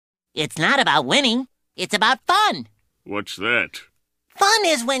It's not about winning. It's about fun. What's that? Fun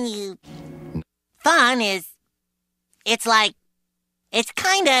is when you... Fun is... It's like... It's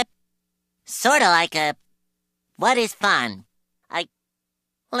kinda... Sorta like a... What is fun?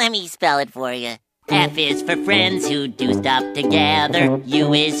 Let me spell it for you. F is for friends who do stuff together.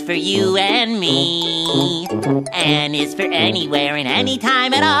 U is for you and me. N is for anywhere and any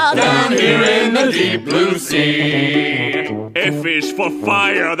time at all. Down here in the deep blue sea. F is for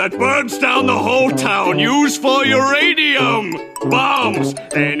fire that burns down the whole town. U's for uranium bombs.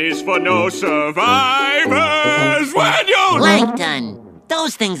 N is for no survivors when you... Plankton.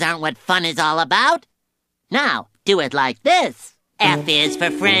 Those things aren't what fun is all about. Now, do it like this. F is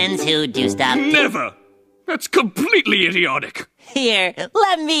for friends who do stuff... Never! That's completely idiotic. Here,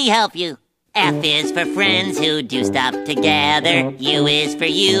 let me help you. F is for friends who do stuff together. U is for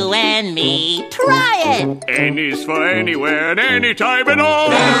you and me. Try it! N is for anywhere and any time at all.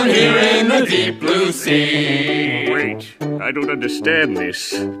 Down here in the deep blue sea. Wait, I don't understand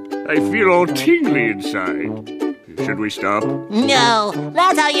this. I feel all tingly inside. Should we stop? No,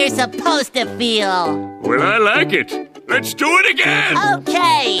 that's how you're supposed to feel. Well, I like it. Let's do it again!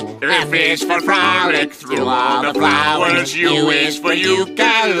 Okay! F is for frolic through all the flowers. U is for ukulele.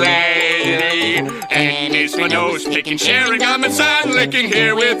 N is for nose picking, sharing gum and sun licking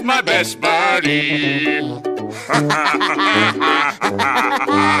here with my best buddy.